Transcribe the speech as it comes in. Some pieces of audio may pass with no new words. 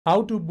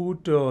How to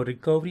boot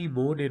recovery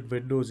mode in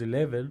Windows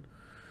 11.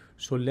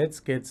 So let's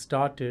get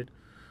started.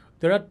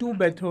 There are two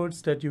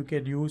methods that you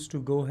can use to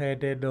go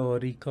ahead and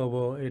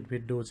recover in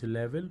Windows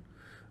 11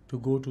 to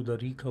go to the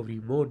recovery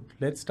mode.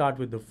 Let's start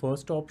with the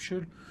first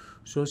option.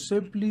 So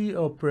simply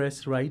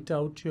press right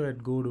out here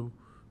and go to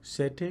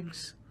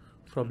settings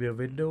from your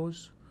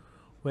Windows.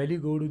 When you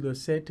go to the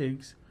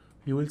settings,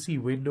 you will see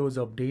Windows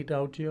Update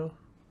out here.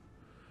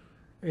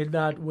 In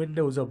that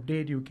Windows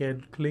Update, you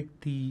can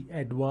click the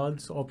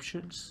advanced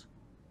options.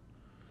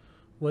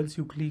 Once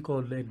you click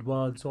on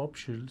advanced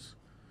options,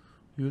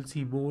 you will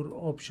see more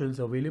options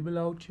available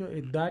out here.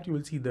 In that, you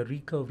will see the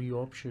recovery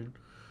option.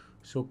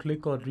 So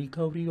click on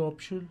recovery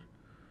option,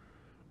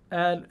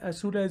 and as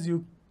soon as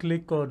you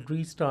click on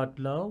restart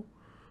now,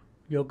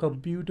 your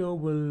computer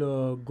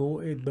will go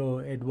in the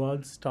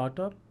advanced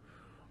startup,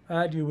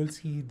 and you will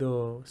see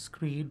the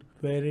screen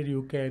wherein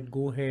you can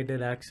go ahead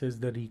and access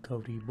the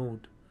recovery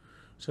mode.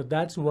 So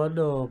that's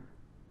one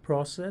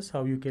process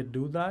how you can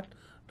do that.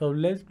 Now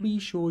let me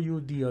show you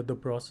the other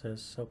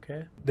process.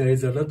 Okay, there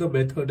is another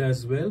method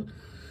as well.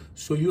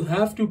 So you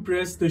have to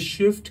press the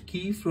shift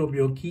key from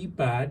your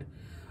keypad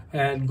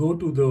and go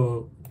to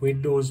the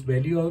Windows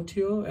menu out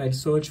here and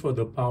search for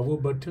the power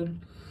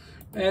button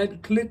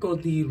and click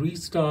on the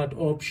restart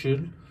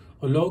option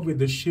along with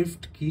the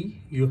shift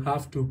key you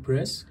have to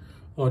press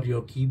on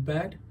your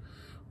keypad.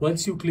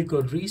 Once you click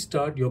on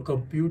restart, your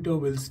computer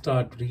will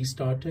start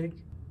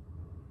restarting.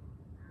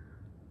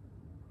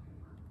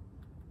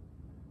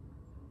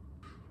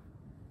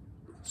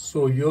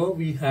 So here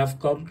we have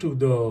come to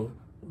the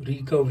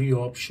recovery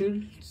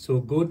option. So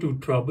go to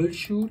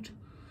troubleshoot,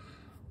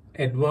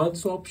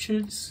 advanced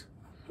options,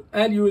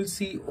 and you will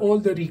see all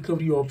the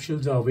recovery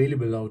options are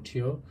available out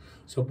here.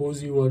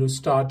 Suppose you want to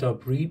start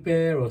up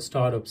repair or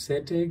start up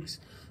settings,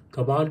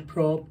 command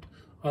prompt,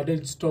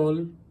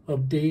 uninstall,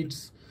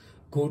 updates,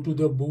 go to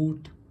the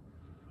boot,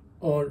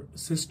 or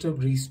system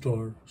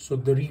restore. So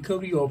the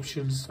recovery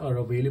options are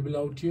available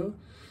out here.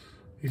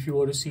 If you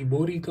want to see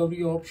more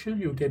recovery option,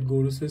 you can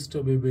go to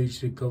system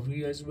image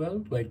recovery as well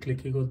by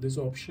clicking on this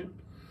option.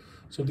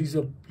 So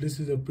this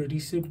is a pretty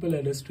simple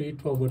and a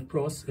straightforward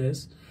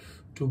process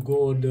to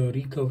go on the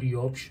recovery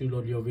option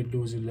on your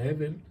Windows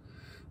 11.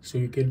 So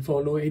you can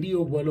follow any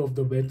of one of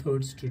the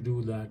methods to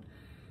do that.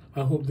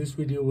 I hope this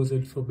video was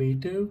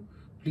informative.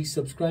 Please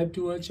subscribe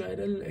to our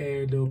channel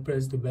and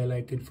press the bell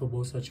icon for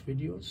more such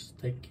videos.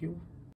 Thank you.